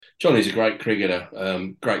Johnny's a great cricketer,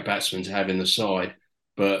 great batsman to have in the side,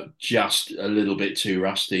 but just a little bit too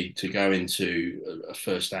rusty to go into a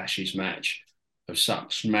first Ashes match of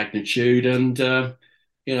such magnitude. And,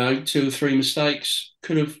 two or three mistakes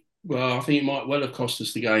could have, well, I think it might well have cost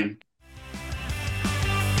us the game.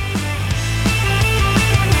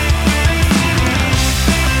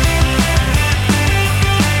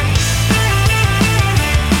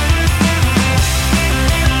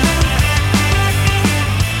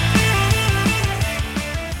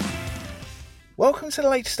 Welcome to the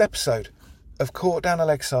latest episode of Caught Down a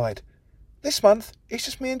Legside. This month, it's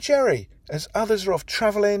just me and Jerry, as others are off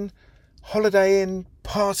travelling, holidaying,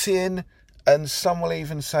 partying, and some will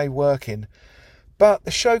even say working. But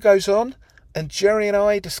the show goes on, and Jerry and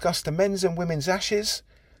I discuss the men's and women's Ashes,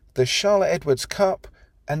 the Charlotte Edwards Cup,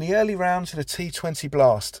 and the early rounds of the T20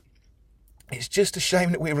 Blast. It's just a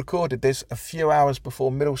shame that we recorded this a few hours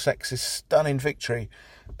before Middlesex's stunning victory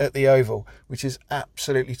at the Oval, which is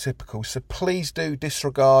absolutely typical. So please do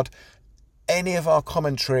disregard any of our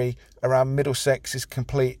commentary around Middlesex's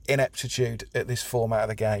complete ineptitude at this format of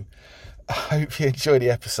the game. I hope you enjoy the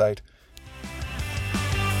episode.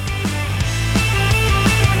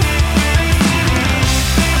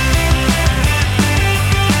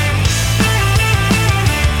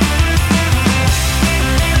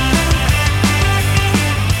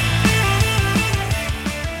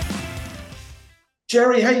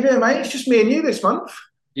 Jerry, how you doing, mate? It's just me and you this month.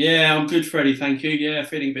 Yeah, I'm good, Freddie. Thank you. Yeah,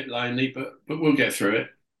 feeling a bit lonely, but we'll get through it.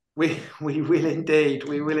 We will indeed.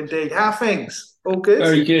 We will indeed. How are things? All good?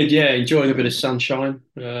 Very good. Yeah, enjoying a bit of sunshine,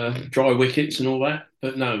 dry wickets and all that.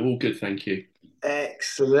 But no, all good. Thank you.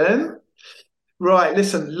 Excellent. Right,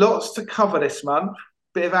 listen, lots to cover this month.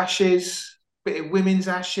 Bit of Ashes, bit of women's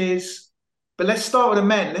Ashes. But let's start with the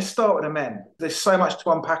men. There's so much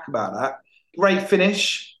to unpack about that. Great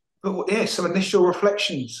finish. But yeah, some initial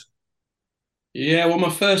reflections. Yeah, well,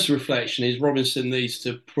 my first reflection is Robinson needs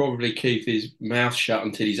to probably keep his mouth shut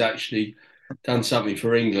until he's actually done something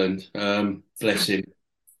for England. Bless him.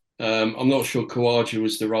 I'm not sure Khawaja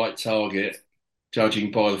was the right target,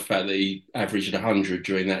 judging by the fact that he averaged 100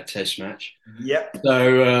 during that Test match. Yep.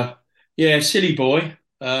 So, yeah, silly boy.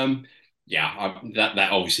 That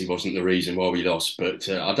obviously wasn't the reason why we lost, but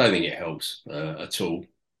I don't think it helps at all.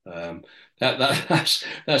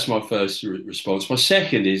 That's my first response. My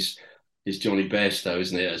second is Johnny Bairstow,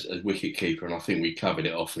 isn't it, as wicket keeper? And I think we covered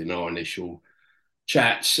it off in our initial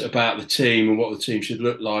chats about the team and what the team should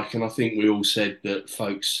look like. And I think we all said that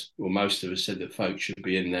most of us said that Folks should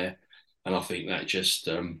be in there. And I think that I just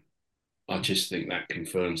think that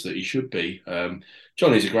confirms that he should be.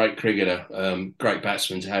 Johnny's a great cricketer, great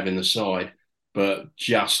batsman to have in the side, but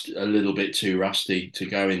just a little bit too rusty to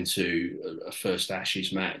go into a first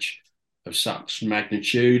Ashes match of such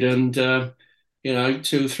magnitude. And,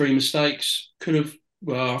 two or three mistakes could have,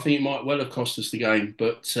 well, I think it might well have cost us the game.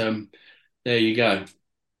 But there you go.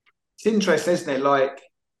 It's interesting, isn't it? Like,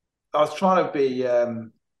 I was trying to be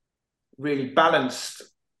really balanced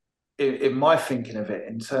in my thinking of it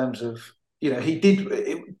in terms of, he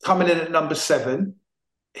did, coming in at number 7,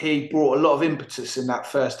 he brought a lot of impetus in that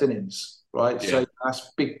first innings, right? Yeah. So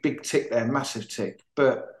that's big tick there, massive tick.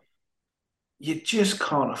 But you just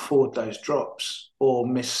can't afford those drops or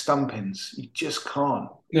miss stumpings. You just can't.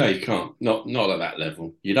 No, you can't. Not at that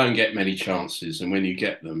level. You don't get many chances, and when you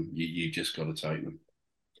get them, you just got to take them.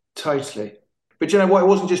 Totally. But you know what? It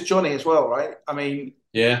wasn't just Johnny as well, right? I mean,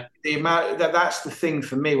 yeah, the amount that's the thing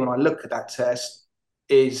for me when I look at that test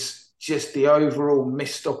is just the overall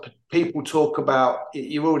missed up. People talk about,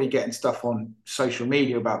 you're already getting stuff on social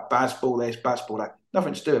media about Bazball this, Bazball that.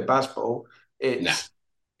 Nothing to do with Bazball.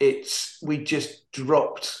 We just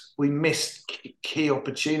dropped. We missed key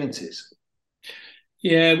opportunities.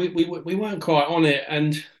 Yeah, we weren't quite on it,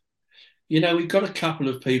 and we've got a couple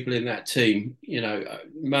of people in that team.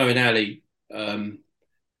 Moeen Ali,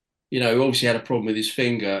 who obviously had a problem with his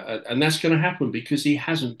finger, and that's going to happen because he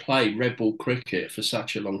hasn't played red ball cricket for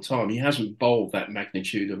such a long time. He hasn't bowled that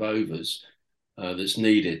magnitude of overs that's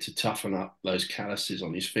needed to toughen up those calluses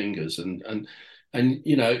on his fingers, and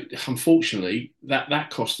unfortunately, that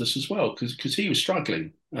cost us as well because he was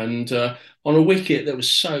struggling. And on a wicket that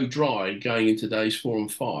was so dry going into days 4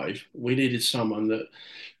 and 5, we needed someone that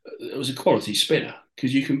was a quality spinner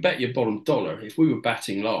because you can bet your bottom dollar if we were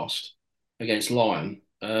batting last against Lyon,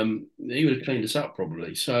 he would have cleaned us up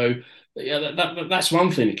probably. So yeah, that's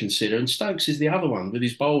one thing to consider. And Stokes is the other one with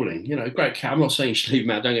his bowling. Great cap. I'm not saying you should leave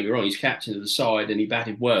him out. Don't get me wrong. He's captain of the side and he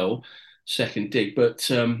batted well, second dig. But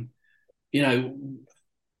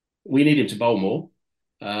we need him to bowl more.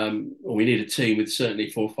 We need a team with certainly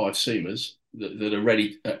 4 or 5 seamers that are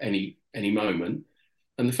ready at any moment.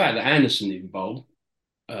 And the fact that Anderson didn't bowl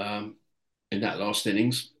um, in that last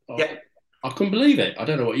innings, Yeah, I couldn't believe it. I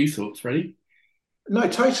don't know what you thought, Freddie. no,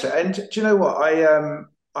 totally. And do you know what?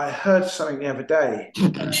 I heard something the other day,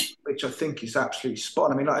 which I think is absolutely spot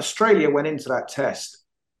on. I mean, like Australia went into that test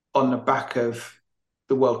on the back of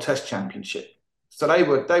the World Test Championship, so they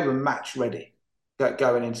were match ready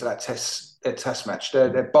going into that test match.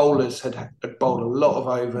 Their bowlers had bowled a lot of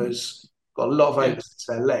overs, got a lot of Yeah, overs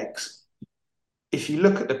to their legs. If you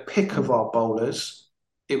look at the pick of our bowlers,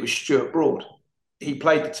 it was Stuart Broad. He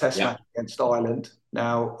played the Test yeah, match against Ireland.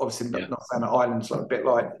 Now, obviously, yeah, not saying that Ireland's like a bit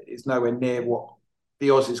like is nowhere near what the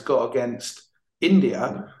Aussies got against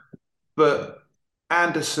India, but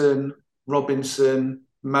Anderson, Robinson,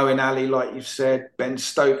 Moeen Ali, like you've said, Ben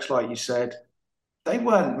Stokes, like you said, they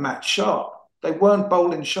weren't match sharp. They weren't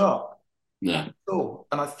bowling sharp no, at all.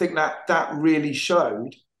 And I think that really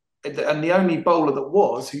showed. And the only bowler that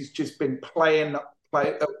was who's just been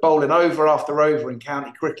bowling over after over in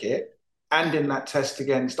county cricket and in that test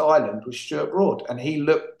against Ireland was Stuart Broad, and he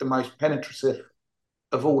looked the most penetrative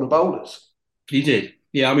of all the bowlers. he did.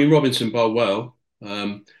 Yeah, I mean Robinson bowled well,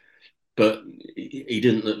 but he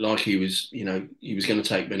didn't look like he was going to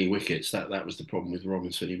take many wickets. That was the problem with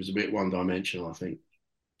Robinson. He was a bit one dimensional, I think.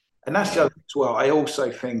 And that's the Uh, other thing as well. I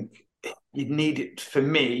also think for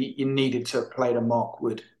me, you needed to have played a Mark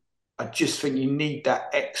Wood. I just think you need that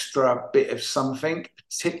extra bit of something,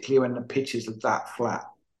 particularly when the pitches are that flat.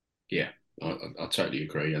 yeah, I totally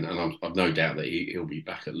agree, and I've no doubt that he'll be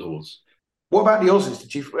back at Lords. What about the Aussies?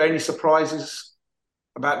 Did you any surprises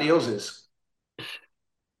about the Aussies?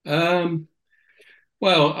 Um,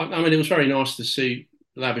 well, I mean, it was very nice to see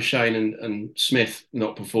Labuschagne and Smith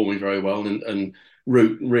not performing very well, and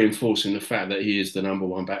Root reinforcing the fact that he is the number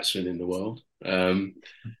one batsman in the world.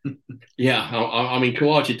 Yeah, I mean,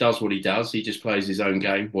 Kawaja does what he does. He just plays his own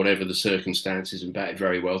game, whatever the circumstances, and batted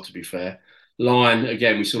very well, to be fair. Lyon,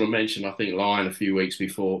 again, we sort of mentioned, I think, Lyon a few weeks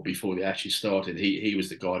before the Ashes started. He was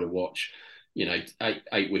the guy to watch. You know,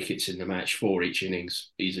 eight wickets in the match, four each innings.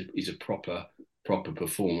 He's a proper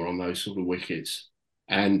performer on those sort of wickets.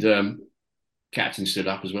 And captain stood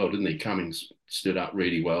up as well, didn't he? Cummins stood up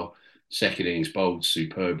really well. Second innings bowled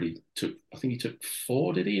superbly. I think he took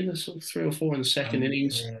four, did he, in the sort of three or four in the second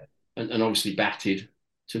innings, Yeah. and obviously batted,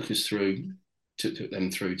 took us through, took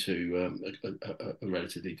them through to a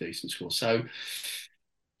relatively decent score. So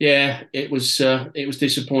yeah, it was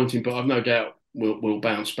disappointing, but I've no doubt we'll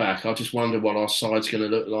bounce back. I just wonder what our side's going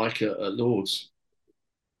to look like at Lords.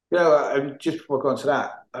 Just before I go on to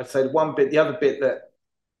that, I'd say the other bit that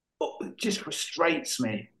just frustrates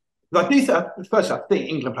me. I do first, I think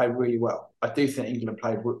England played really well. I do think England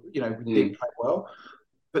played, we did Mm, play well.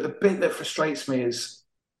 But the bit that frustrates me is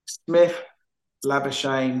Smith,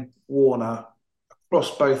 Labuschagne, Warner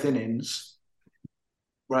across both innings.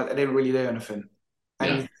 Right, they didn't really do anything,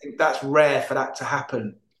 and yeah, you think that's rare for that to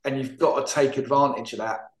happen, and you've got to take advantage of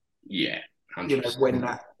that. yeah, 100%.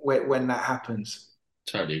 When that happens.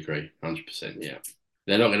 Totally agree, 100%. Yeah,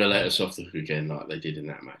 they're not going to let us off the hook again like they did in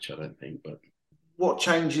that match, I don't think. But What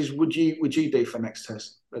changes would you do for next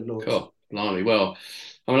test at Lords? cool, blimey. Well,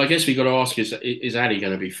 I mean, I guess we got to ask: is Ali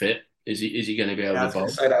going to be fit? Is he going to be able Yeah, I to was going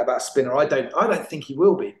to bowl? say that about Spinner. I don't think he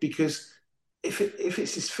will be because if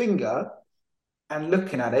it's his finger and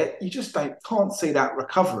looking at it, you just can't see that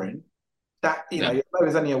recovering. That No,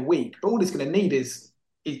 there's only a week, but all he's going to need is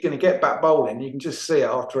he's going to get back bowling. You can just see it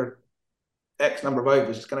after X number of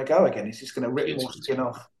overs, it's going to go again. It's just going to rip it's, more skin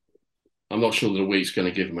off. I'm not sure that a week's going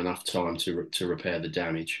to give him enough time to repair the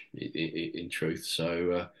damage. In truth,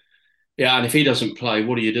 so yeah. And if he doesn't play,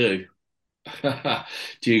 what do you do?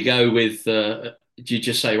 Do you go with? Do you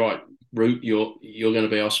just say, right, Root, you're going to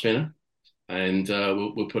be our spinner, and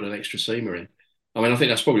we'll put an extra seamer in? I mean, I think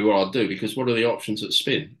that's probably what I'd do because what are the options at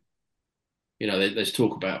spin? You know, there's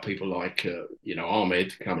talk about people like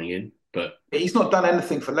Ahmed coming in, but He's not done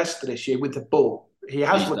anything for Leicester this year with the ball. He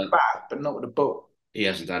has he's with the done, bat, but not with the ball. he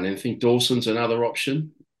hasn't done anything. Dawson's another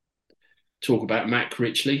option. Talk about Matt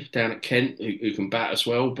Critchley down at Kent, who can bat as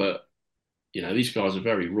well, but these guys are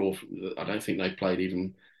very raw. I don't think they've played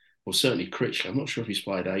even, well, certainly Critchley. I'm not sure if he's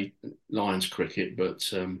played Lions cricket,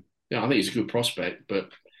 but yeah, I think he's a good prospect.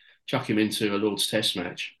 But chuck him into a Lord's Test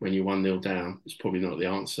match when you're 1-0 down is probably not the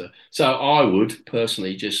answer. So I would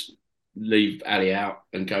personally just leave Ali out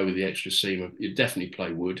and go with the extra seamer. You'd definitely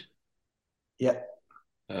play Wood, Yeah,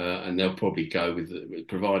 and they'll probably go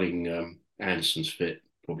providing Anderson's fit.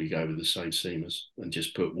 Probably go with the same seamers and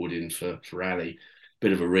just put Wood in for Ali.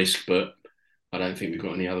 Bit of a risk, but I don't think we've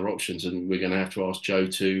got any other options, and we're going to have to ask Joe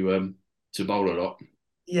to bowl a lot.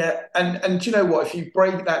 yeah, and do you know what? If you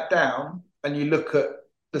break that down and you look at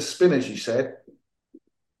the spinners, you said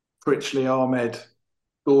Pritchley, Ahmed,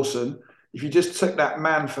 Dawson, if you just took that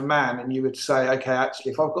man for man and you would say, okay,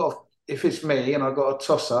 actually, if it's me and I've got a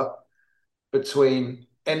toss up between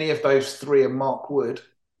any of those three and Mark Wood,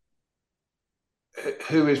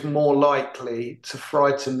 who is more likely to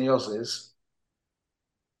frighten the Aussies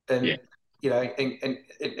Yeah, and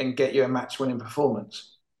and get you a match winning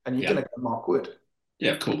performance? And you're yeah, going to go Mark Wood.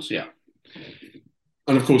 yeah. Of course, yeah.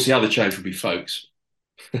 And of course, the other change would be Folks.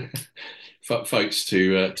 Folks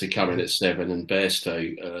to come in at 7 and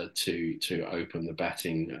Bairstow to open the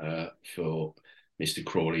batting for Mr.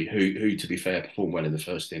 Crawley, who to be fair performed well in the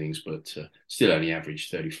first innings, but still only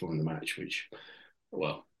averaged 34 in the match. Which,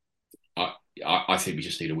 well, I think we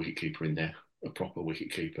just need a wicketkeeper in there, a proper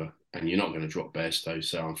wicketkeeper, and you're not going to drop Bairstow.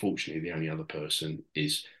 So unfortunately, the only other person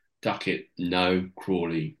is Duckett. No,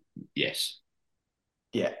 Crawley. Yes.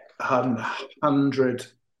 Yeah, 100.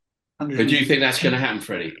 But do you think that's going to happen,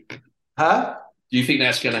 Freddie? Huh? Do you think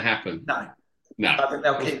that's going to happen? No. No. I think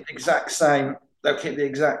they'll keep the exact same. They'll keep the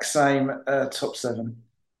exact same top seven.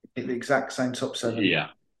 Keep the exact same top seven. Yeah,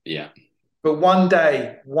 yeah. But one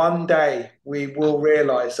day, we will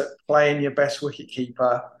realise that playing your best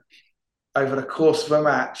wicketkeeper over the course of a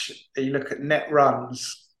match, you look at net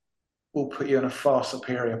runs, will put you in a far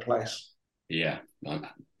superior place. Yeah, I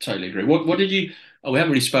totally agree. What did you? Oh, we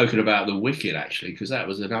haven't really spoken about the wicket actually, because that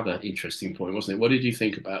was another interesting point, wasn't it? What did you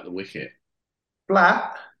think about the wicket?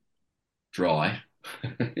 Flat, Dry.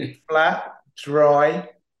 flat, dry.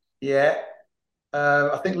 Yeah.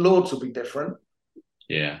 I think Lords will be different.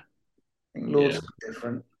 Yeah, I think Lords yeah, will be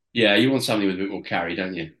different. yeah. You want something with a bit more carry,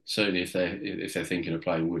 don't you? Certainly if they're thinking of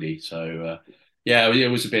playing Woody. So yeah, it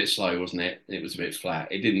was a bit slow, wasn't it? It was a bit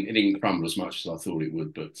flat. It didn't crumble as much as I thought it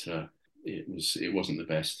would, but it wasn't the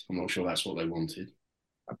best. I'm not sure that's what they wanted.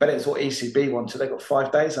 I bet it's what ECB wanted. They got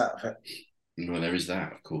 5 days out of it. No, there is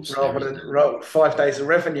that, of course. There Rather is than that. 5 days of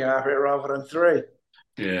revenue out of it rather than three.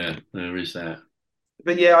 Yeah, there is that.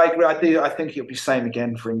 But yeah, I agree. I do. I think it'll be same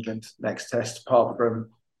again for England next test, apart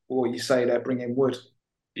from what you say they're bringing Wood.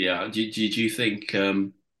 Yeah. Do you think? I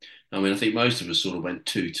mean, I think most of us sort of went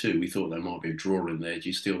 2-2. We thought there might be a draw in there. Do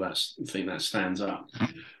you still think that stands up?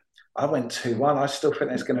 I went 2-1. I still think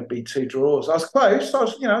there's going to be two draws. I was close. I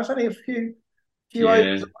was only a few Yeah,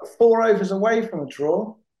 overs, 4 overs away from a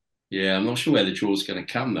draw. yeah. I'm not sure where the draw's going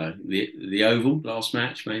to come though. The Oval last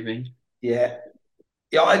match, maybe. Yeah,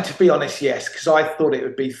 yeah. To be honest, yes, because I thought it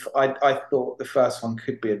would be. I thought the first one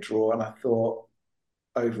could be a draw, and I thought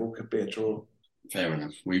Oval could be a draw. Fair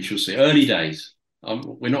enough. We shall see. Early days.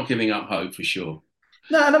 We're not giving up hope for sure.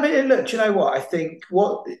 No, and I mean, look, do you know what? I think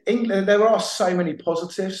what England, there are so many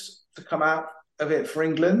positives to come out of it for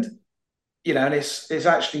England, and it's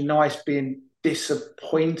actually nice being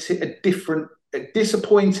disappointed,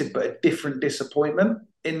 disappointed, but a different disappointment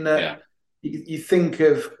in that Yeah. you think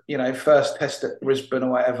of, first test at Brisbane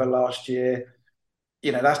or whatever last year,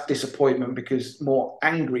 that's disappointment because more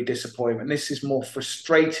angry disappointment. This is more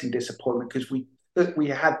frustrating disappointment because we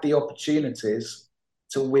had the opportunities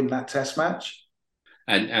to win that test match.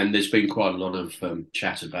 And there's been quite a lot of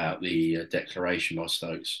chat about the declaration by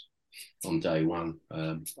Stokes on day one.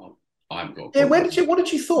 I haven't got a Yeah, problem. what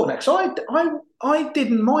did you thought next? I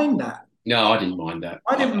didn't mind that. No, I didn't mind that.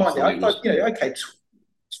 I didn't I mind it. thought I it thought, was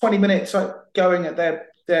 20 minutes going at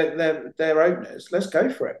their openers. Let's go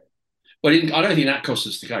for it. Well, I don't think that cost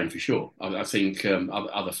us the game for sure. I think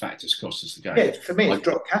other factors cost us the game. Yeah, for me, it's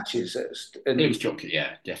drop catches. It was drop,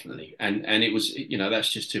 yeah, definitely, and it was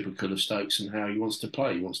that's just typical of Stokes and how he wants to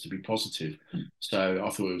play. He wants to be positive. So I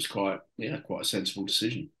thought it was quite a sensible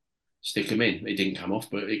decision. Stick him in. It didn't come off,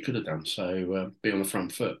 but it could have done. So be on the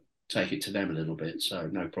front foot, take it to them a little bit. So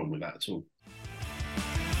no problem with that at all.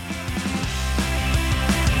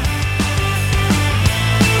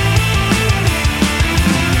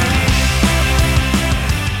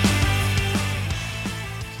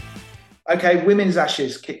 Okay, women's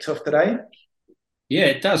Ashes kicked off today. Yeah,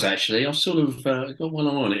 it does actually. I've sort of got one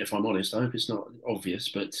eye on it, if I'm honest. I hope it's not obvious,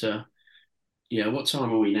 but yeah, what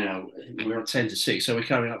time are we now? We're on 10-6, so we're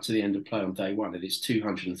coming up to the end of play on day one. It is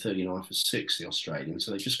 239 for six, the Australians.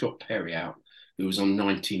 So they just got Perry out, who was on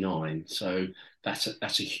 99. So that's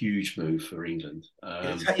a huge move for England.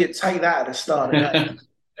 You take that at the start of the day.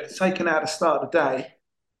 It's taken out at the start of the day.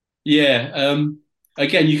 Yeah.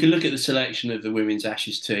 Again, you can look at the selection of the women's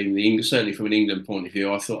Ashes team. Certainly from an England point of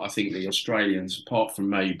view, I think the Australians, apart from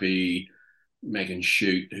maybe Megan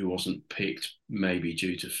Shute, who wasn't picked, maybe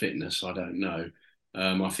due to fitness, I don't know.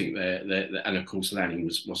 I think and of course Lanning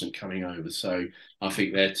wasn't coming over, so I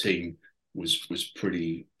think their team was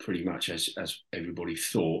pretty much as everybody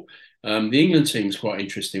thought. The England team was quite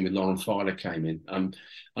interesting with Lauren Filer came in. I'm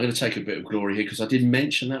going to take a bit of glory here because I did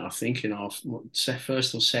mention that I think in our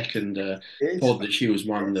first or second Yes. pod that she was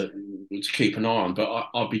one that to keep an eye on. But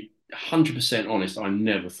I'll be 100% honest. I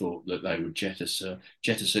never thought that they would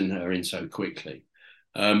jettison her in so quickly.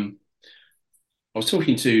 I was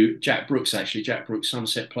talking to Jack Brooks actually. Jack Brooks,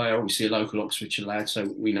 Somerset player, obviously a local Oxfordshire lad,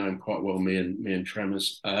 so we know him quite well. Me and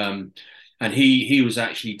Tremors, and he was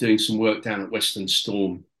actually doing some work down at Western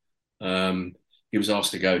Storm. He was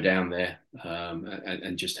asked to go down there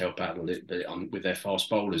and just help out a little bit with their fast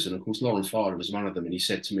bowlers, and of course Lauren Filer was one of them. And he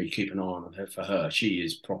said to me, "Keep an eye on her for her. She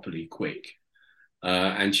is properly quick."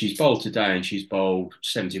 And she's bowled today, and she's bowled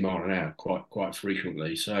 70 mile an hour quite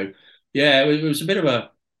frequently. So, yeah, it was a bit of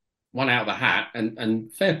a one out of the hat,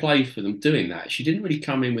 and fair play for them doing that. She didn't really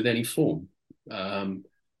come in with any form. Hadn't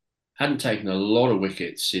taken a lot of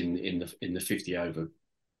wickets in the 50 over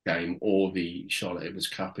game or the Charlotte Edwards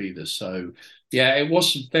Cup either. So yeah, it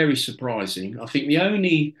was very surprising. I think the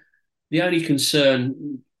only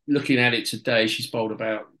concern looking at it today, she's bowled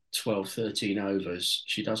about 12, 13 overs.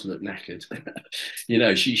 She does look knackered.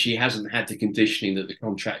 She hasn't had the conditioning that the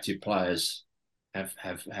contracted players have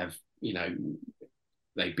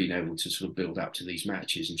they've been able to sort of build up to these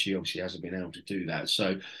matches, and she obviously hasn't been able to do that.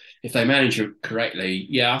 So if they manage her correctly,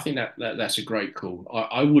 yeah, I think that's a great call.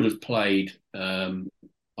 I would have played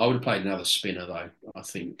another spinner though. I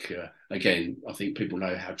think again, I think people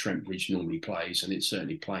know how Trent Bridge normally plays, and it's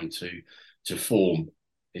certainly playing to form.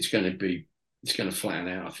 It's going to flatten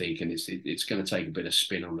out, I think, and it's going to take a bit of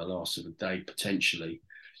spin on the last of the day potentially.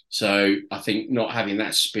 So I think not having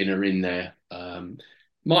that spinner in there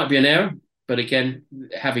might be an error. But again,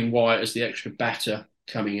 having Wyatt as the extra batter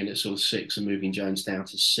coming in at sort of 6 and moving Jones down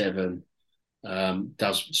to 7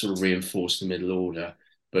 does sort of reinforce the middle order.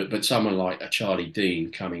 But someone like a Charlie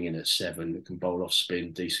Dean coming in at 7 that can bowl off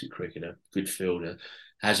spin, decent cricketer, good fielder,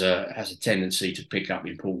 has a tendency to pick up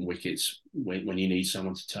important wickets when you need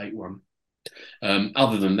someone to take one.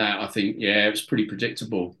 Other than that, I think, yeah, it was pretty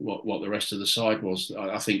predictable what the rest of the side was.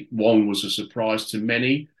 I think Wong was a surprise to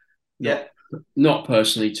many. Yeah. Not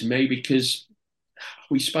personally to me, because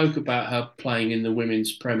we spoke about her playing in the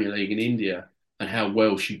Women's Premier League in India and how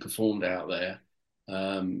well she performed out there.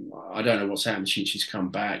 I don't know what's happened since she's come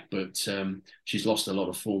back, but she's lost a lot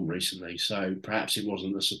of form recently. So perhaps it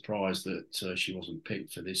wasn't a surprise that she wasn't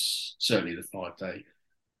picked for this, certainly the 5-day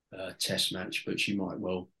test match, but she might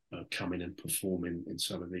well come in and perform in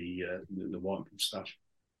some of the white ball stuff.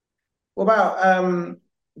 What about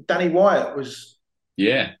Danny Wyatt? Was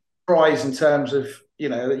surprise in terms of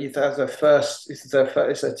that's her first. It's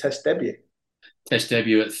her test debut. Test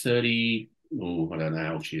debut at 30. Oh, I don't know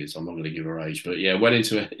how old she is. I'm not going to give her age, but yeah,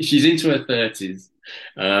 she's into her 30s.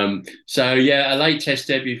 So yeah, a late test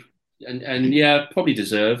debut, and yeah, probably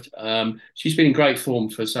deserved. She's been in great form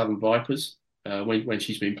for Southern Vipers when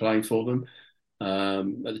she's been playing for them.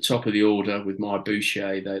 At the top of the order with Maya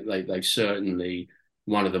Boucher, they've certainly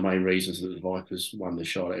one of the main reasons that the Vipers won the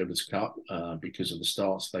Charlotte Edwards Cup because of the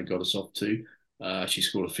starts they got us off to. She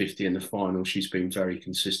scored a 50 in the final. She's been very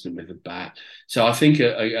consistent with the bat. So I think,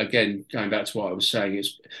 again, going back to what I was saying,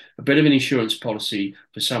 it's a bit of an insurance policy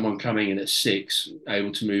for someone coming in at 6,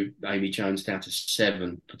 able to move Amy Jones down to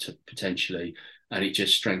 7 potentially, and it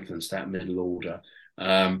just strengthens that middle order.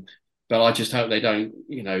 But I just hope they don't,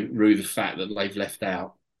 rue the fact that they've left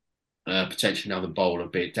out potentially another bowler,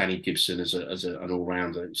 be it Danny Gibson as an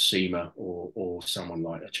all-rounder seamer, or someone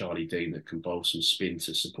like a Charlie Dean that can bowl some spin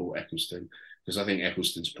to support Eccleston. Because I think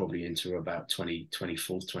Eccleston's probably into about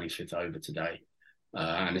 24th, 25th over today.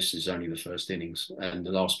 And this is only the first innings. And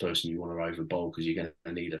the last person you want to over bowl, because you're going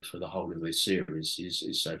to need it for the whole of this series,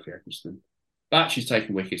 is Sophie Eccleston. But she's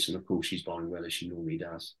taking wickets, and of course she's bowling well as she normally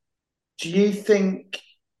does. Do you think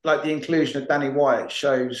like the inclusion of Danny Wyatt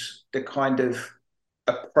shows the kind of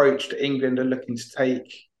approach that England are looking to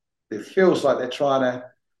take? It feels like they're trying to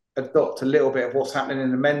adopt a little bit of what's happening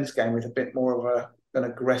in the men's game with a bit more of an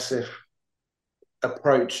aggressive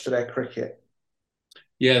approach to their cricket.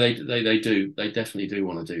 Yeah, they do. They definitely do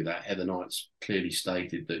want to do that. Heather Knight's clearly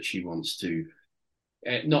stated that she wants to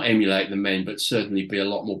not emulate the men, but certainly be a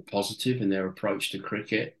lot more positive in their approach to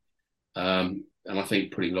cricket. And I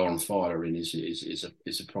think putting Lauren Filer in is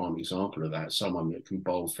a prime example of that. Someone that can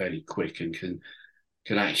bowl fairly quick and can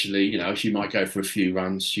actually, she might go for a few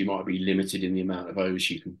runs. She might be limited in the amount of overs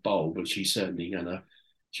she can bowl, but she's certainly gonna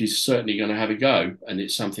have a go. And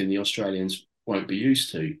it's something the Australians won't be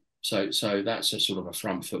used to. So that's a sort of a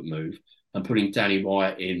front foot move. And putting Danny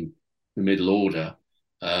Wyatt in the middle order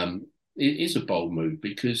it is a bold move,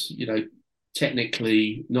 because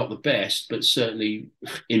technically not the best, but certainly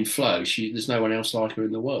in flow. There's no one else like her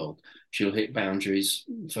in the world. She'll hit boundaries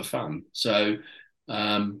for fun. So,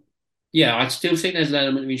 yeah, I still think there's an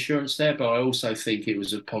element of insurance there, but I also think it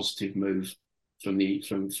was a positive move from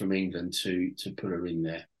England to put her in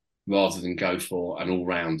there rather than go for an all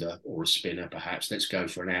rounder or a spinner. Perhaps let's go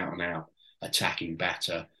for an out and out attacking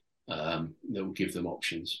batter that will give them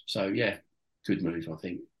options. So yeah, good move I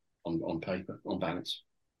think on paper, on balance.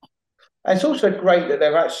 And it's also great that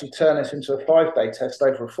they've actually turned this into a 5-day test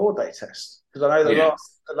over a 4-day test, because I know Yeah.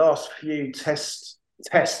 the last few tests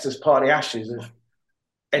as part of the Ashes have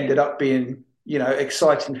ended up being,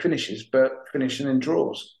 exciting finishes, but finishing in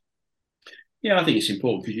draws. Yeah, I think it's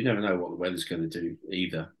important because you never know what the weather's going to do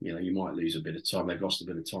either. You might lose a bit of time. They've lost a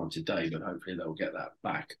bit of time today, but hopefully they'll get that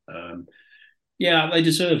back. Yeah, they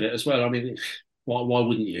deserve it as well. I mean, why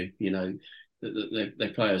wouldn't you? They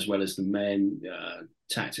play as well as the men,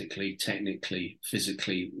 tactically, technically,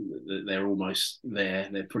 physically. They're almost there.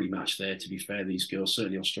 They're pretty much there. To be fair, these girls,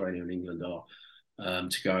 certainly Australia and England, are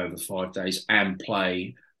to go over 5 days and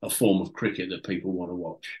play a form of cricket that people want to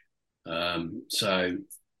watch. So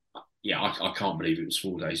yeah, I can't believe it was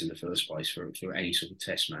 4 days in the first place for any sort of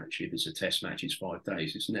test match. If it's a test match, it's 5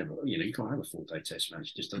 days. It's never, you can't have a 4-day test match.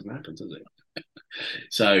 It just doesn't happen, does it?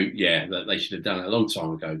 So yeah, they should have done it a long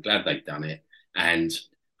time ago. Glad they've done it, and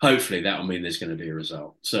hopefully that will mean there's going to be a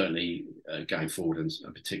result. Certainly going forward,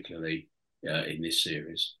 and particularly in this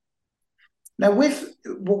series. Now, with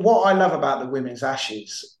what I love about the women's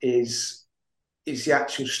Ashes is the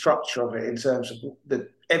actual structure of it in terms of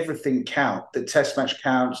everything counts. The test match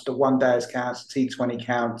counts, the one days counts, the T20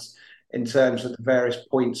 counts in terms of the various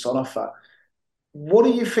points on offer. What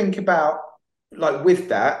do you think about, like, with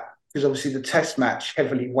that? Because obviously the test match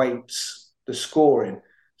heavily weights the scoring.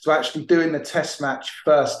 So actually doing the test match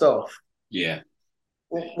first off. Yeah.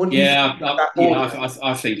 What do you think about that?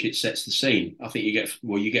 I think it sets the scene. I think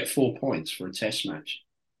you get 4 points for a test match.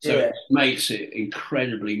 So Yeah. it makes it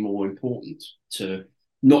incredibly more important to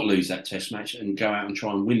not lose that test match and go out and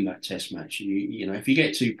try and win that test match. If you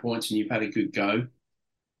get 2 points and you've had a good go,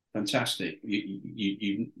 fantastic.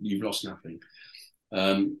 You've lost nothing.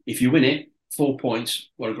 If you win it, 4 points,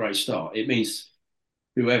 what a great start. It means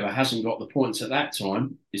whoever hasn't got the points at that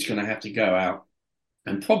time is going to have to go out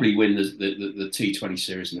and probably win the T20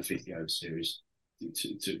 series and the 50 over series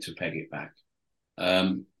to peg it back.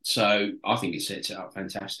 So I think it sets it up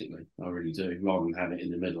fantastically. I really do, rather than have it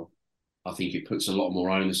in the middle. I think it puts a lot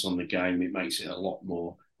more onus on the game. It makes it a lot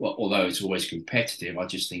more, well, although it's always competitive, I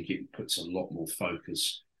just think it puts a lot more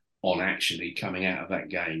focus on actually coming out of that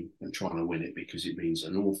game and trying to win it, because it means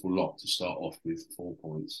an awful lot to start off with 4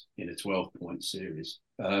 points in a 12-point series.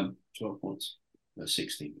 12 points,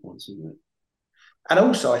 16 points, isn't it? And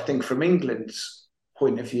also, I think from England's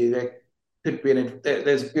point of view, there could be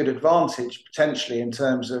there's a good advantage potentially in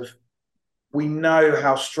terms of, we know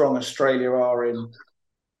how strong Australia are in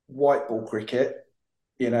white ball cricket.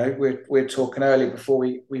 We're talking earlier before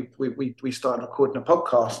we started recording a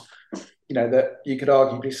podcast. That you could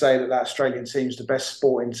arguably say that Australian team is the best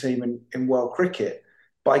sporting team in world cricket.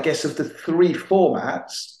 But I guess of the 3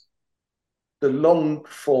 formats, the long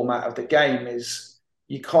format of the game is,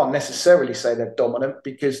 you can't necessarily say they're dominant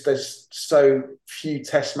because there's so few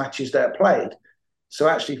test matches that are played. So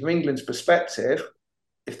actually, from England's perspective,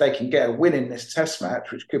 if they can get a win in this test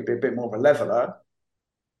match, which could be a bit more of a leveller,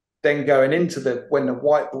 then going into when the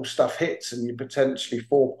white ball stuff hits and you're potentially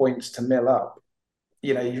 4 points to 0 up,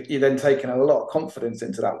 you're then taking a lot of confidence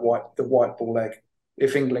into the white ball leg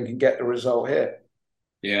if England can get the result here.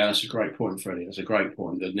 Yeah, that's a great point, Freddie. That's a great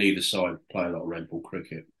point, that neither side play a lot of red ball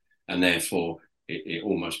cricket, and therefore it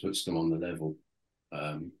almost puts them on the level.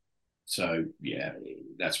 So yeah,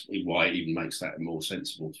 that's why it even makes that more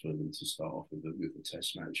sensible for them to start off with the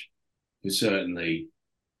test match. Because certainly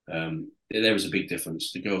there is a big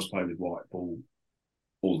difference. The girls play with white ball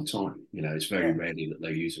all the time. It's very rarely that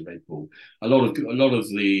they use a red ball. A lot of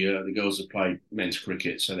the girls have played men's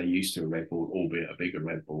cricket, so they're used to a red ball, albeit a bigger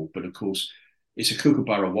red ball. But of course, it's a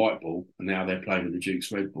Kookaburra white ball, and now they're playing with the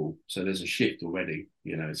Duke's red ball. So there's a shift already.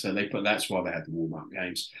 So that's why they had the warm up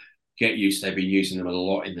games. Get used. They've been using them a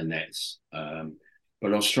lot in the nets.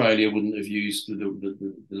 But Australia wouldn't have used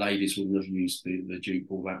the ladies wouldn't have used the Duke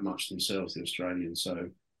ball that much themselves, the Australians. So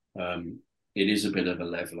it is a bit of a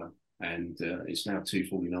leveller. And it's now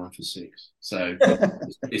 2:49 for 6, so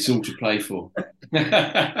it's all to play for.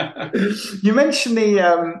 You mentioned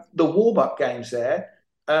the warm-up games there.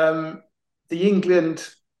 The England,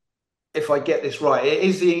 if I get this right,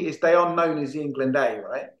 they are known as the England A,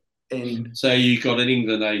 right? in. So you've got an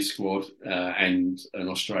England A squad and an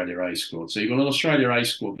Australia A squad. So you've got an Australia A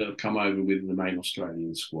squad that have come over with the main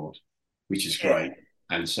Australian squad, which is Yeah. great.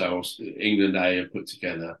 And so England A have put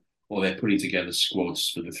together, or they're putting together squads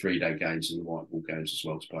for the 3-day games and the white ball games as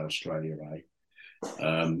well to play Australia A.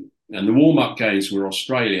 And the warm-up games were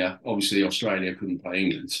Australia. Obviously, Australia couldn't play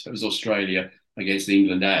England. So it was Australia against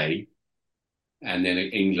England A, and then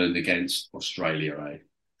England against Australia A.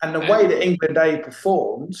 And the way And that England A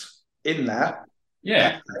performed in that,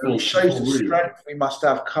 yeah, it shows the really well. strength we must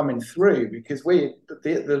have coming through, because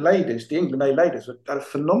the ladies, the England A ladies, had a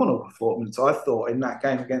phenomenal performance, I thought, in that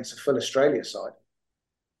game against the full Australia side.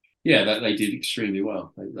 Yeah, that they did extremely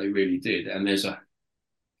well. They really did. And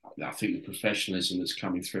I think the professionalism that's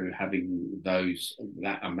coming through, having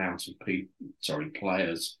that amount of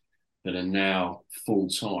players that are now full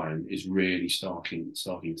time is really starting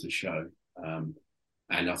to show.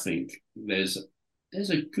 And I think there's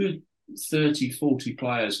a good 30, 40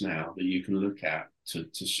 players now that you can look at to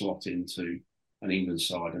slot into an England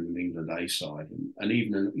side and an England A side, and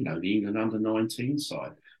even the England under-19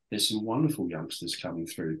 side. There's some wonderful youngsters coming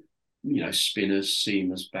through, spinners,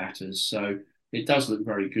 seamers, batters. So it does look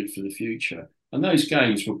very good for the future. And those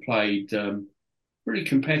games were played pretty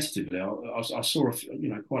competitively. I saw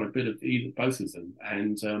quite a bit of both of them,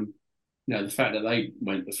 and the fact that they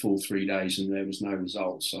went the full 3 days and there was no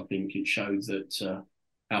results, I think it showed that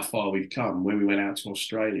how far we've come. When we went out to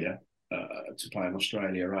Australia to play an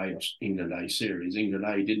Australia A, England A series, England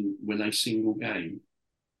A didn't win a single game.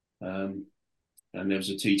 And there was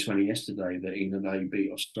a T20 yesterday that England A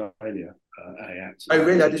beat Australia A at. Oh,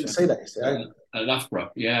 really? I didn't see that yesterday. At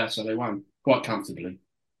Loughborough, yeah. So they won quite comfortably,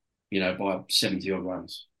 by 70 odd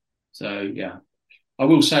runs. So yeah, I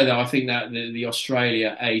will say that I think that the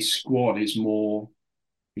Australia A squad is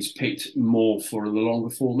picked more for the longer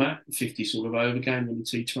format, 50 sort of over game than the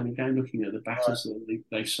T20 game, looking at the batters that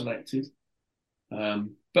they've selected.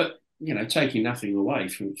 But, taking nothing away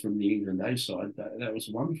from the England A side, that was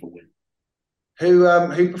a wonderful win.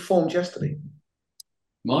 Who performed yesterday?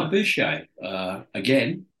 Mike Boucher,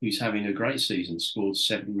 again, who's having a great season, scored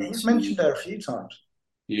 7. He's mentioned her a few times.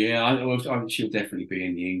 Yeah, she'll definitely be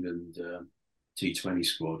in the England T20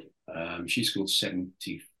 squad. She scored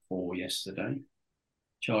 74 yesterday.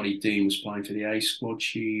 Charlie Dean was playing for the A squad.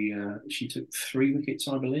 She took 3 wickets,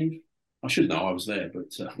 I believe. I should know, I was there,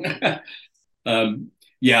 but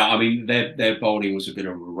yeah, I mean their bowling was a bit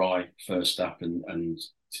of a ride first up, and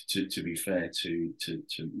to be fair to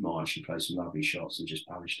Maya, she played some lovely shots and just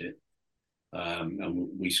punished it. And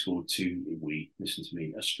we scored listen to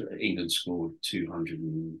me, England scored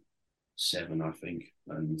 207, I think,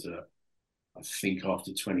 and I think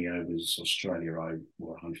after 20 overs, Australia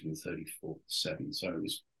were 134-7, so it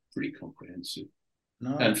was pretty comprehensive.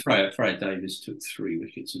 No. And Freddie Davis took 3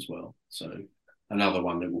 wickets as well, so another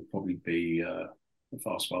one that will probably be a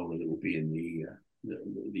fast bowler that will be in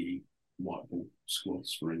the white ball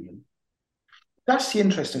squads for England. That's the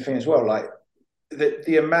interesting thing as well, like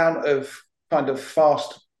the amount of kind of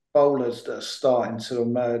fast bowlers that are starting to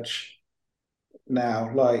emerge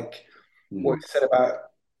now, like what you said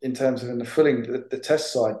about in terms of in the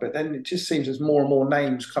test side, but then it just seems there's more and more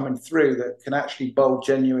names coming through that can actually bowl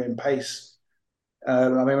genuine pace. I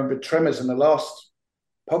remember Tremors in the last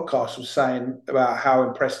podcast was saying about how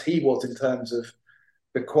impressed he was in terms of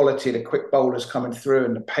the quality of the quick bowlers coming through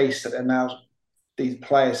and the pace that these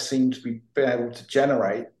players seem to be able to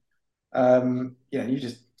generate. You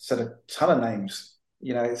just said a ton of names.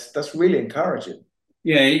 That's really encouraging.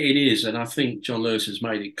 Yeah, it is. And I think John Lewis has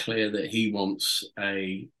made it clear that he wants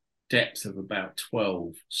a depth of about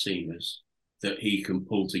 12 seamers that he can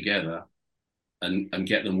pull together and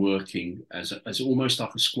get them working as almost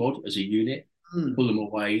like a squad, as a unit, pull them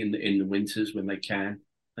away in the winters when they can,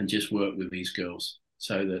 and just work with these girls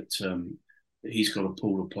so that he's got a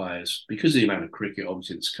pool of players. Because of the amount of cricket,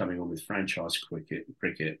 obviously, that's coming on with franchise cricket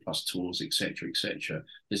plus tours, etc.,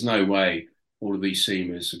 there's no way all of these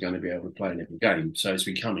seamers are going to be able to play in every game. So it's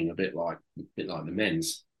becoming a bit like the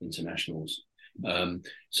men's internationals.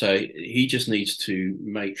 So he just needs to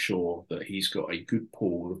make sure that he's got a good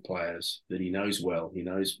pool of players that he knows well. He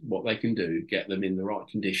knows what they can do, get them in the right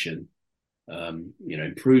condition,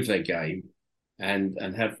 improve their game, and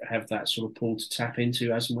have that sort of pool to tap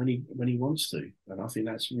into as and when he wants to. And I think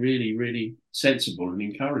that's really, really sensible and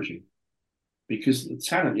encouraging, because the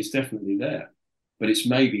talent is definitely there, but it's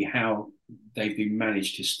maybe how they've been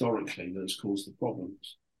managed historically that has caused the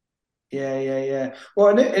problems. Yeah. Well,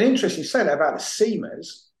 and interesting you say that about the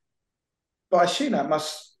seamers, but I assume that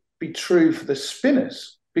must be true for the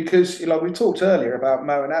spinners, because like we talked earlier about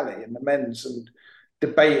Mo and Ali and the men's, and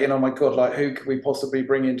debating, oh my God, like who could we possibly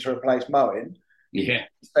bring in to replace Moen? Yeah,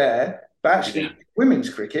 It's fair. But yeah, actually, women's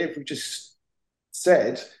cricket, if we just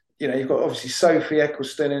said, you've got obviously Sophie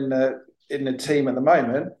Eccleston in the team at the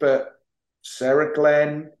moment, but Sarah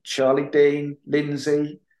Glenn, Charlie Dean,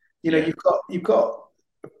 Lindsay, yeah. you've got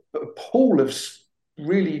a pool of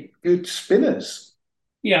really good spinners.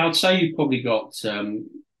 Yeah, I'd say you've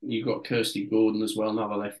got Kirsty Gordon as well,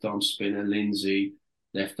 another left arm spinner, Lindsay,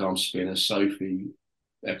 left arm spinner, Sophie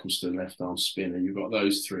Eccleston, left arm spinner. You've got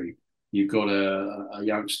those three. You've got a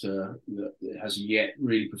youngster that hasn't yet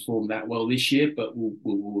really performed that well this year, but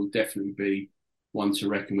will definitely be one to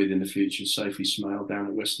reckon with in the future. Sophie Smale down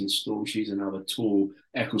at Western Storm. She's another tall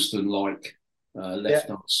Eccleston-like Yeah, left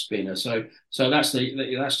arm spinner. So that's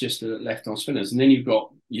just the left arm spinners, and then you've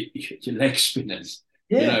got your leg spinners.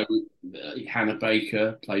 You yeah, know, Hannah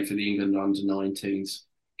Baker played for the England under-19s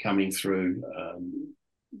coming through.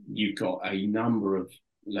 You've got a number of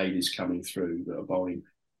ladies coming through that are bowling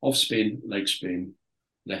off spin, leg spin,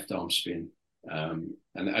 left arm spin. And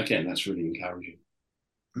again, that's really encouraging.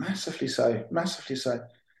 massively so, massively so.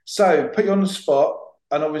 So put you on the spot,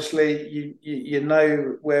 and obviously you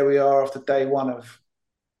know where we are after day one of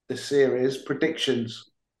the series. Predictions.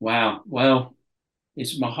 Wow. Well,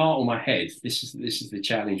 it's my heart or my head. This is the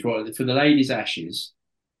challenge. Right, for the ladies' Ashes,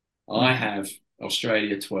 I Mm. have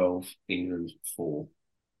Australia 12, England 4,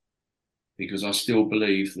 because I still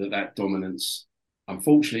believe that dominance,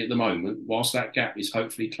 unfortunately, at the moment, whilst that gap is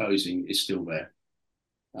hopefully closing, is still there.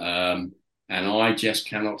 And I just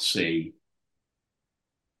cannot see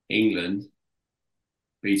England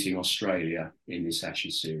beating Australia in this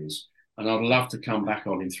Ashes series. And I'd love to come back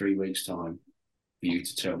on in 3 weeks' time for you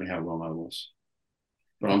to tell me how wrong I was.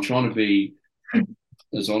 But I'm trying to be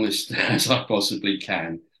as honest as I possibly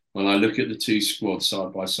can when I look at the two squads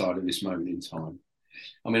side by side at this moment in time.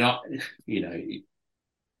 I mean, I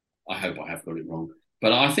hope I have got it wrong,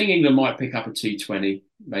 but I think England might pick up a T20,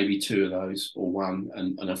 maybe two of those, or one,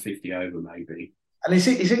 and a 50 over maybe. And is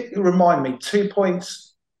it remind me 2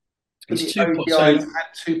 points for It's the 2 points. ODIs So and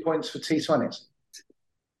 2 points for T20s?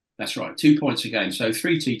 that's right, 2 points a game. So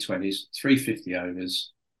three T20s, three 50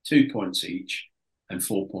 overs, 2 points each, and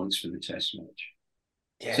 4 points for the Test match.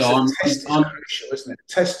 Yeah, So so the I'm, test is I'm crucial, isn't it?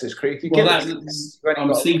 The test is crucial. If you well. get That the test, you've only I'm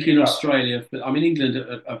got to win thinking it up. Australia, but I mean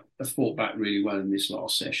England have fought back really well in this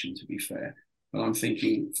last session. To be fair, but I'm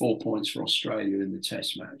thinking 4 points for Australia in the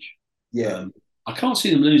Test match. Yeah, Um, I can't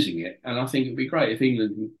see them losing it, and I think it'd be great if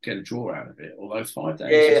England can get a draw out of it. Although 5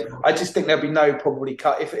 days yeah. is I just think there'll be no probably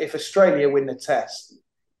cut if Australia win the test.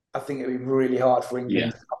 I think it'll be really hard for yeah,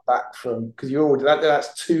 England to come back from because you're already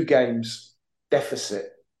that's 2 games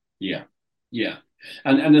deficit. yeah, yeah.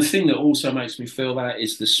 And the thing that also makes me feel that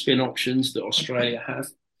is the spin options that Australia have.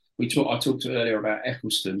 I talked earlier about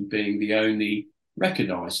Eccleston being the only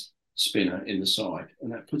recognised spinner in the side,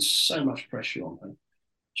 and that puts so much pressure on her.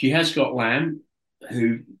 She has got Lamb,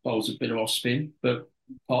 who bowls a bit of off spin, but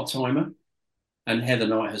part timer, and Heather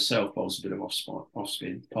Knight herself bowls a bit of off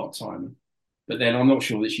spin, part timer. But then I'm not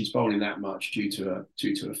sure that she's bowling that much due to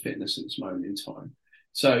her fitness at this moment in time.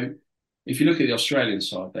 So if you look at the Australian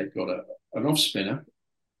side, they've got an off spinner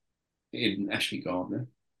in Ashley Gardner.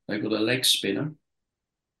 They've got a leg spinner,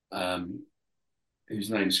 whose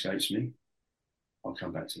name escapes me. I'll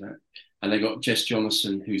come back to that. And they got Jess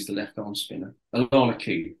Jonathan, who's the left arm spinner. Alana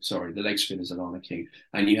King, sorry, the leg spinner is Alana King.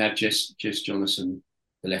 And you have Jess Jonathan,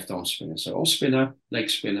 the left arm spinner. So off spinner, leg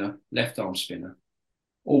spinner, left arm spinner,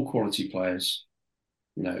 all quality players.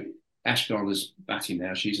 You know, Ash Garner's batting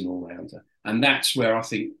now. She's an all rounder. And that's where I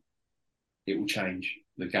think it will change.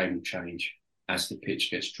 The game will change as the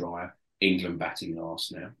pitch gets drier. England batting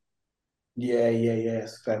last now. Yeah, yeah, yeah.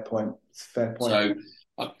 It's a fair point. It's a fair point.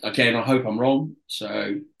 So again, I hope I'm wrong.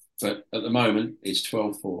 But at the moment, it's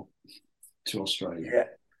 12-4 to Australia. Yeah.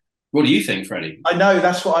 What do you think, Freddie? I know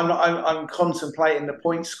that's what I'm contemplating the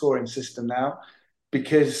point scoring system now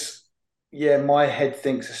because my head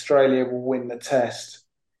thinks Australia will win the test.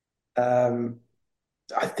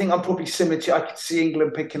 I think I'm probably similar to I could see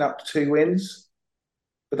England picking up 2 wins,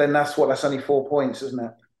 but then that's only 4 points, isn't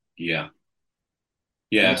it? Yeah.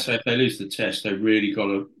 Yeah, so if they lose the test, they've really got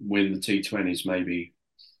to win the T20s, maybe,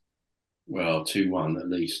 2-1 at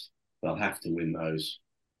least. They'll have to win those.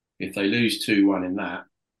 If they lose 2-1 in that,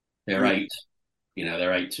 they're they're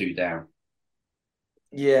 8-2 down.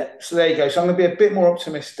 Yeah, so there you go. So I'm going to be a bit more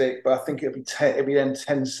optimistic, but I think it'll be then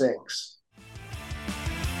 10-6.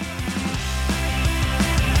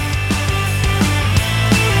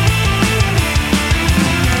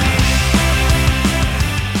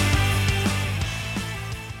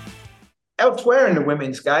 Elsewhere in the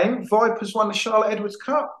women's game, Vipers won the Charlotte Edwards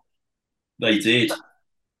Cup. They did.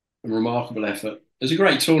 a remarkable effort. It was a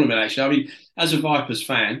great tournament, actually. I mean, as a Vipers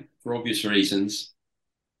fan, for obvious reasons,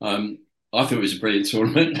 I thought it was a brilliant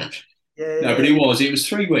tournament. No, but Yeah. it was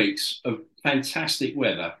 3 weeks of fantastic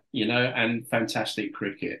weather, and fantastic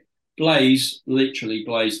cricket. Blaze literally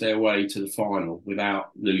blazed their way to the final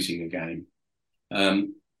without losing a game.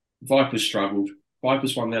 Um, Vipers struggled.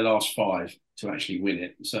 Vipers won their last five to actually win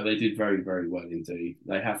it, so they did very, very well indeed.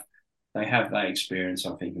 They have that experience,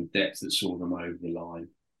 I think, and depth that saw them over the line.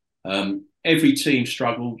 Every team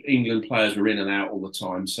struggled. England players were in and out all the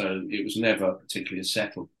time, so it was never particularly a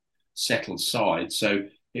settled side. So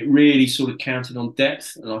it really sort of counted on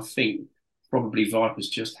depth, and I think probably Vipers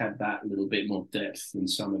just had that little bit more depth than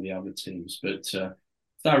some of the other teams. But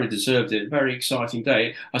thoroughly deserved it. Very exciting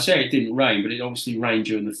day. I say it didn't rain, but it obviously rained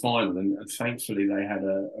during the final, and thankfully they had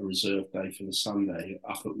a reserve day for the Sunday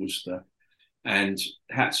up at Worcester. And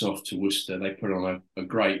hats off to Worcester. They put on a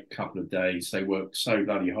great couple of days. They worked so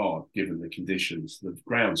bloody hard given the conditions. The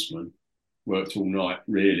groundsman worked all night,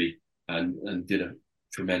 really, and did a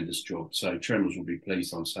tremendous job. So Tremors will be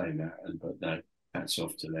pleased I'm saying that. But no, hats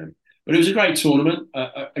off to them. But it was a great tournament.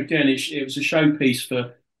 Again, it was a showpiece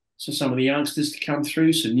for some of the youngsters to come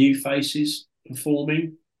through, some new faces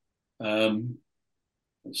performing.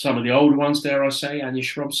 Some of the older ones, dare I say, Anya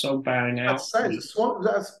Shrubsole bowing I'd out. say that's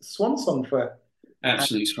a swan song for.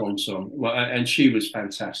 Absolute swan song. Well, and she was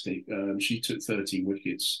fantastic. She took 13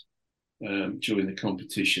 wickets during the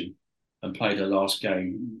competition and played her last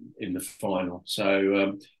game in the final.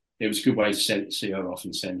 So it was a good way to see her off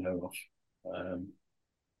and send her off.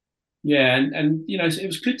 Yeah, and it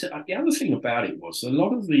was good to. The other thing about it was a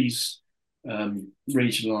lot of these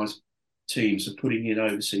regionalised teams are putting in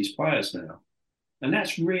overseas players now, and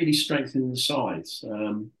that's really strengthening the sides.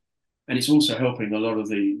 And it's also helping a lot of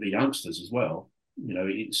the youngsters as well.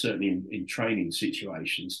 Certainly in training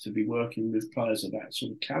situations, to be working with players of that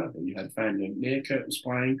sort of calibre. You had Van der Meerkert was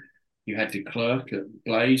playing. You had de Klerk at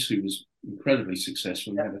Blaze, who was incredibly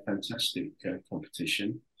successful and had a fantastic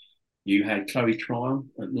competition. You had Chloe Tryon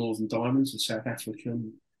at Northern Diamonds, a South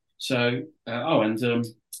African. So, and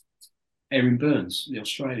Erin Burns, the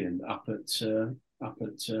Australian, up at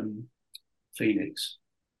Phoenix.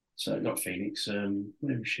 So not Phoenix.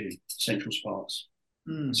 Where was she? Central Sparks.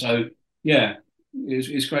 So yeah,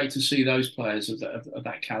 it's great to see those players of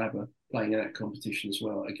that calibre playing in that competition as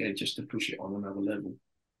well. Again, just to push it on another level.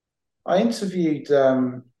 I interviewed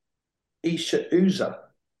Isha Uza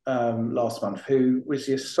last month, who was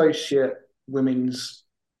the associate women's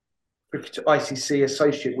cricketer, ICC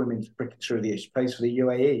associate women's cricketer of the year. She plays for the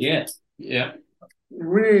UAE. Yeah.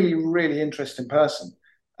 Really, really interesting person,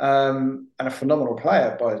 and a phenomenal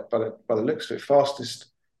player by the looks of it. Fastest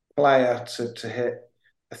player to hit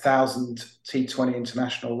 1,000 T20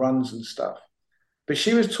 international runs and stuff. But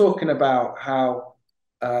she was talking about how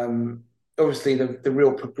obviously the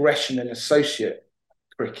real progression in associate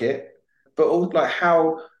cricket, but all, like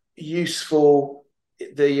how useful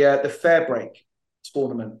the fair break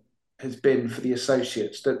tournament has been for the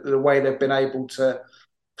associates. The way they've been able to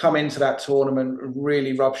come into that tournament,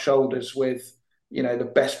 really rub shoulders with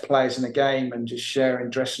the best players in the game and just sharing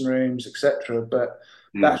dressing rooms, etc. But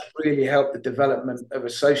that's really helped the development of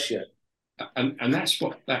associate. And that's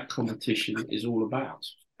what that competition is all about.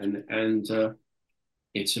 And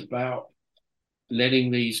it's about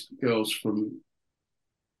letting these girls from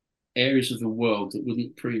areas of the world that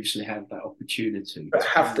wouldn't previously have that opportunity, but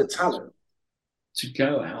have the talent to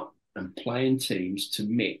go out and play in teams, to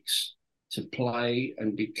mix, to play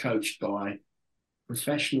and be coached by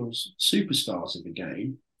professionals, superstars of the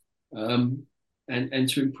game, and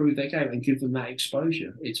to improve their game and give them that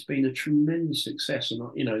exposure. It's been a tremendous success,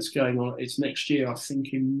 and it's going on. It's next year, I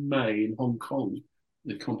think, in May in Hong Kong,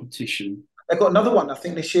 the competition. They've got another one, I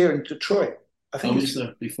think, this year in Detroit. I think it's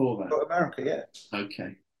before that. America, yeah.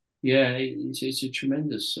 Okay, yeah, it's a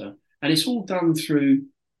tremendous, and it's all done through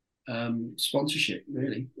sponsorship,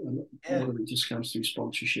 really. A lot of it just comes through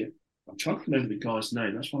sponsorship. I'm trying to remember the guy's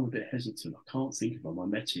name. That's why I'm a bit hesitant. I can't think of him. I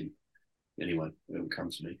met him. Anyway, it'll come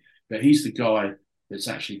to me. But he's the guy that's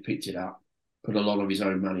actually picked it up, put a lot of his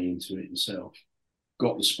own money into it himself,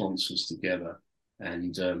 got the sponsors together,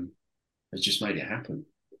 and has just made it happen.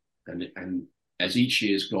 And as each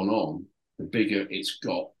year's gone on, the bigger it's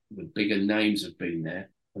got, the bigger names have been there,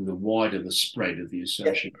 and the wider the spread of the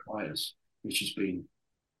associate players, which has been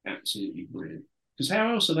absolutely brilliant. Because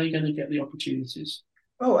how else are they going to get the opportunities?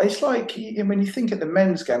 Well, it's like when you think of the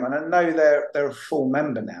men's game, and I know they're a full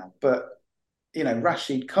member now, but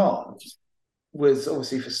Rashid Khan was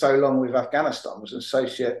obviously for so long with Afghanistan was an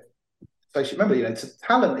associate member.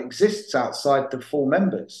 Talent exists outside the full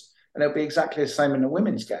members, and it'll be exactly the same in the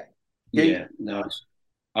women's game.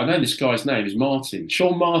 I know this guy's name is Martin.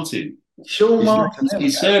 Sean Martin. Sean Martin, there we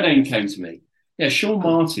His go. surname came to me. Yeah, Sean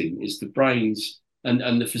Martin is the brains and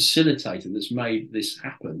the facilitator that's made this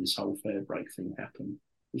happen, this whole fair break thing happen.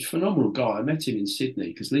 He's a phenomenal guy. I met him in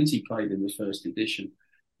Sydney because Lindsay played in the first edition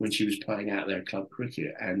when she was playing out there club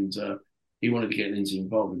cricket, and he wanted to get Lindsay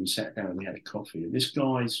involved, and we sat down and we had a coffee. And this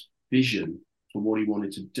guy's vision for what he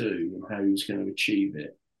wanted to do and how he was going to achieve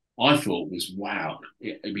it, I thought was wow.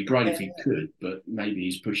 It'd be great if he could, but maybe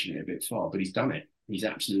he's pushing it a bit far. But he's done it. He's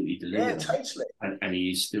absolutely Yeah, delivered, totally. and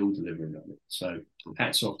he is still delivering on it. So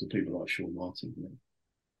hats off to people like Sean Martin.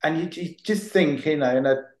 And you just think,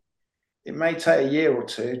 it may take a year or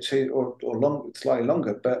two, or long, slightly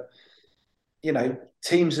longer, but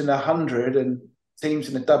teams in 100 and teams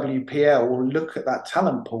in the WPL will look at that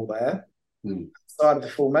talent pool there, outside of the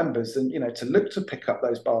four members, and to look to pick up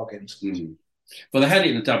those bargains. Well, they had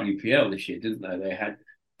it in the WPL this year, didn't they?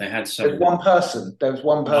 They had some. There was one person. There was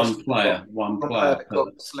one person. One player that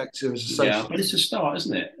got selected as associate. Yeah, but it's a start,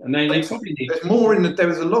 isn't it? And they probably need. There's more in the. There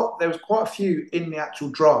was a lot. There was quite a few in the actual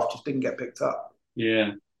draft, just didn't get picked up.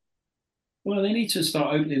 Yeah. Well, they need to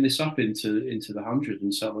start opening this up into the 100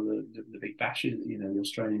 and some of the big bashes, the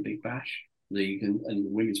Australian Big Bash League and the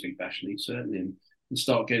Women's Big Bash League, certainly, and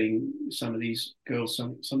start getting some of these girls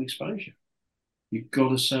some exposure. You've got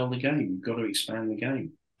to sell the game. You've got to expand the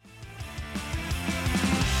game.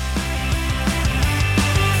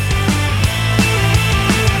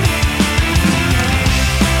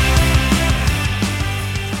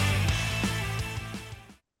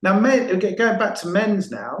 Now, going back to men's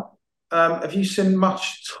now, have you seen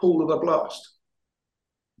much at all of the Blast?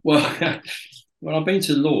 Well, I've been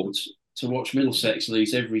to Lords to watch Middlesex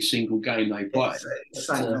Leeds every single game they play. Does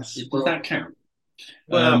that count?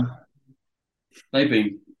 Well, they've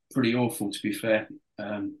been pretty awful, to be fair.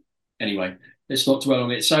 Anyway, let's not dwell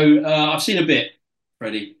on it. So I've seen a bit,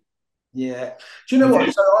 Freddie. Yeah. Do you know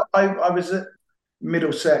what? So I was at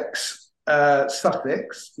Middlesex,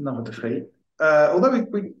 Sussex, another defeat. Although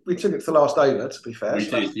we took it to the last over, to be fair. We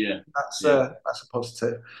did, yeah. That's a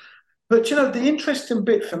positive. But the interesting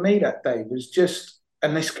bit for me that day was just,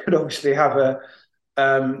 and this could obviously have a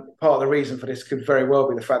part of the reason for this could very well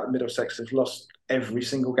be the fact that Middlesex have lost every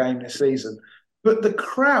single game this season. But the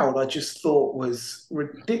crowd, I just thought, was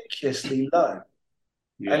ridiculously low.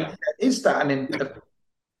 Yeah. And is that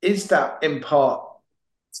in part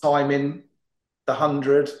timing the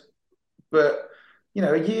 100? But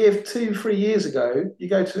a year, 2-3 years ago, you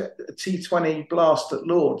go to a T20 Blast at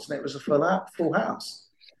Lords, and it was a full house.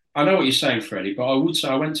 I know what you're saying, Freddie, but I would say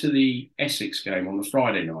I went to the Essex game on the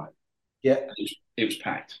Friday night. Yeah, it was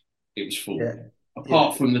packed. It was full. Yeah.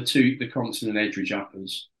 Apart from the Compton and Edridge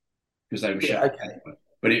uppers, because they were shut. Okay.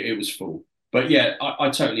 But it was full. But yeah, I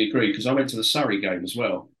totally agree, because I went to the Surrey game as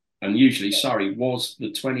well, and usually Surrey was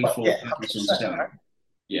the 24,000 seller.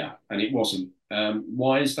 Yeah, and it wasn't.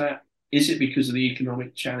 Why is that? Is it because of the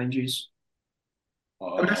economic challenges?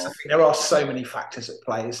 That's the thing. There are so many factors at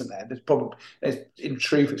play, isn't there? In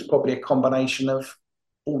truth, it's probably a combination of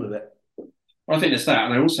all of it. I think there's that,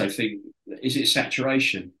 and I also think, is it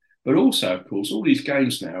saturation? But also, of course, all these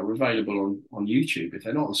games now are available on YouTube. If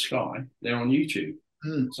they're not on Sky, they're on YouTube.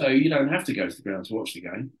 So you don't have to go to the ground to watch the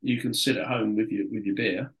game. You can sit at home with your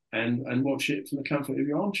beer and watch it from the comfort of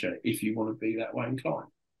your armchair if you want to be that way inclined.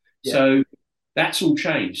 Yeah. So that's all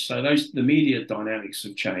changed. So the media dynamics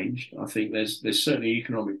have changed. I think there's certainly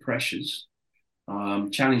economic pressures,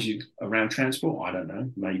 challenges around transport. I don't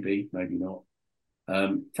know, maybe not.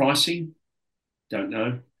 Pricing, don't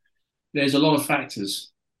know. There's a lot of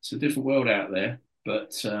factors. It's a different world out there,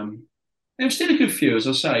 but there's still a good few, as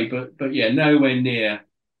I say. But yeah, nowhere near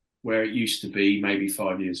where it used to be maybe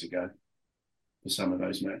 5 years ago for some of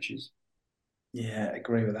those matches. Yeah, I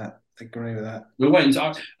agree with that. We're waiting.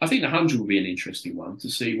 I think the 100 will be an interesting one to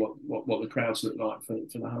see what the crowds look like for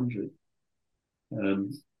the 100,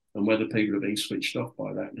 and whether people are being switched off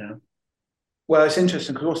by that now. Well, it's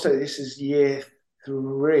interesting because also this is year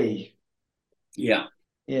 3.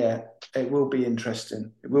 Yeah, it will be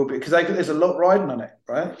interesting. It will be because there's a lot riding on it,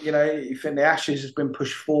 right? You think the Ashes has been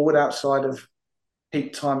pushed forward outside of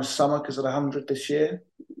peak time of summer because of the 100 this year.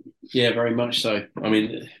 Yeah, very much so. I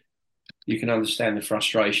mean, you can understand the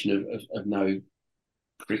frustration of no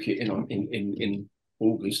cricket in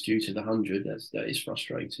August due to the 100. That is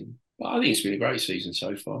frustrating. But I think it's been a great season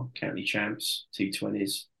so far. County champs,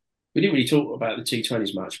 T20s. We didn't really talk about the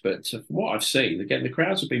T20s much, but from what I've seen, again, the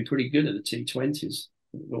crowds have been pretty good at the T20s.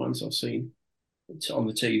 The ones I've seen on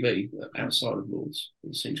the TV outside of Lords,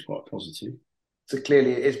 it seems quite positive. So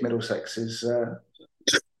clearly, it is Middlesex's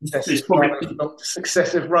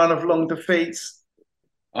successive run of long defeats.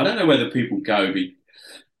 I don't know whether people go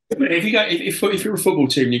If you go, if you're a football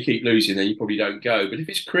team and you keep losing, then you probably don't go. But if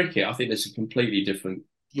it's cricket, I think there's a completely different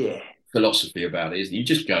Yeah. philosophy about it, isn't it? You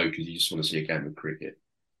just go because you just want to see a game of cricket.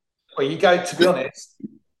 Well, you go, to be honest,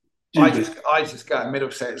 Excuse me. I just go to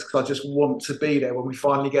Middlesex because I just want to be there when we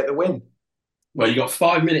finally get the win. Well, you got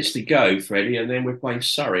 5 minutes to go, Freddie, and then we're playing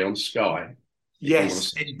Surrey on Sky. If you want to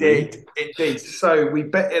Yes, see me. indeed, indeed. So we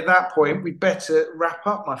bet at that point we better wrap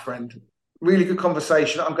up, my friend. Really good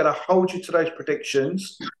conversation. I'm going to hold you to those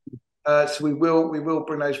predictions. So we will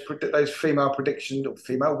bring those female predictions or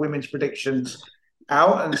female women's predictions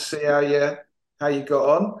out and see how you got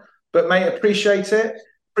on. But mate, appreciate it.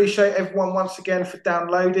 Appreciate everyone once again for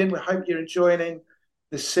downloading. We hope you're enjoying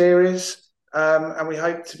the series, and we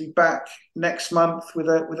hope to be back next month with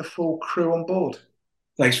a full crew on board.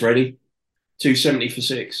 Thanks, Freddie. 270 for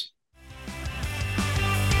 6.